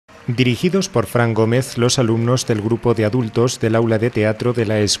Dirigidos por Fran Gómez, los alumnos del grupo de adultos del aula de teatro de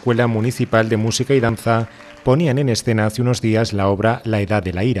la Escuela Municipal de Música y Danza ponían en escena hace unos días la obra La edad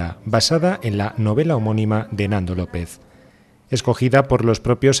de la ira, basada en la novela homónima de Nando López. Escogida por los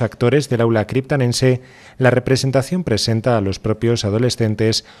propios actores del aula criptanense, la representación presenta a los propios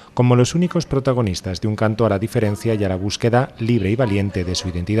adolescentes como los únicos protagonistas de un canto a la diferencia y a la búsqueda libre y valiente de su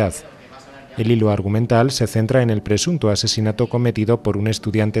identidad. El hilo argumental se centra en el presunto asesinato cometido por un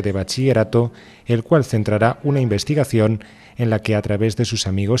estudiante de bachillerato, el cual centrará una investigación en la que a través de sus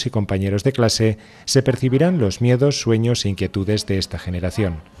amigos y compañeros de clase se percibirán los miedos, sueños e inquietudes de esta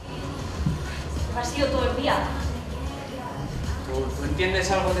generación. Ha sido todo el día. ¿Tú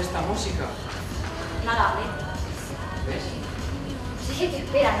entiendes algo de esta música? Nada, ¿eh? ¿Ves? Sí,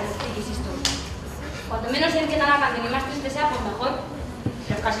 espera, que lo expliques esto. Cuanto menos se entienda la canción y más triste sea, pues mejor.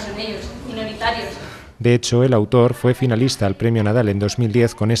 Los casos son ellos, minoritarios. De hecho, el autor fue finalista al Premio Nadal en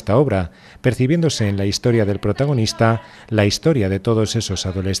 2010 con esta obra, percibiéndose en la historia del protagonista la historia de todos esos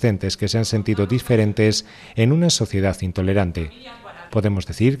adolescentes que se han sentido diferentes en una sociedad intolerante. Podemos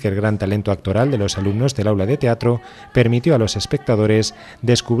decir que el gran talento actoral de los alumnos del aula de teatro permitió a los espectadores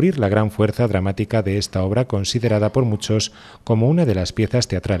descubrir la gran fuerza dramática de esta obra, considerada por muchos como una de las piezas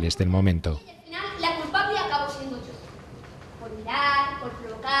teatrales del momento.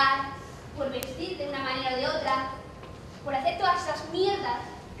 Por vestir de una manera o de otra, por hacer todas esas mierdas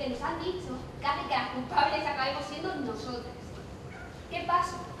que nos han dicho que hacen que las culpables acabemos siendo nosotras. ¿Qué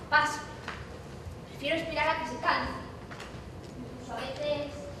paso? Paso. Prefiero esperar a que se canse. Incluso a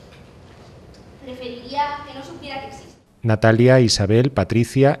veces preferiría que no supiera que existe. Natalia, Isabel,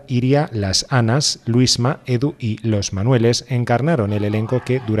 Patricia, Iria, las Anas, Luisma, Edu y los Manueles encarnaron el elenco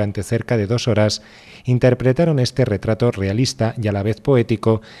que, durante cerca de 2 horas, interpretaron este retrato realista y a la vez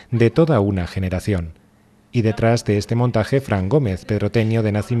poético de toda una generación. Y detrás de este montaje, Fran Gómez, pedroteño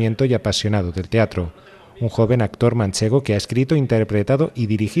de nacimiento y apasionado del teatro, un joven actor manchego que ha escrito, interpretado y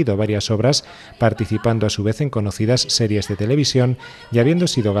dirigido varias obras, participando a su vez en conocidas series de televisión y habiendo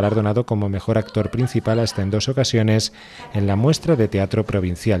sido galardonado como mejor actor principal hasta en 2 ocasiones en la muestra de teatro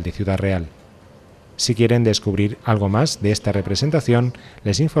provincial de Ciudad Real. Si quieren descubrir algo más de esta representación,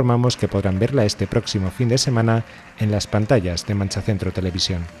 les informamos que podrán verla este próximo fin de semana en las pantallas de Mancha Centro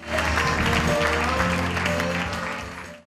Televisión.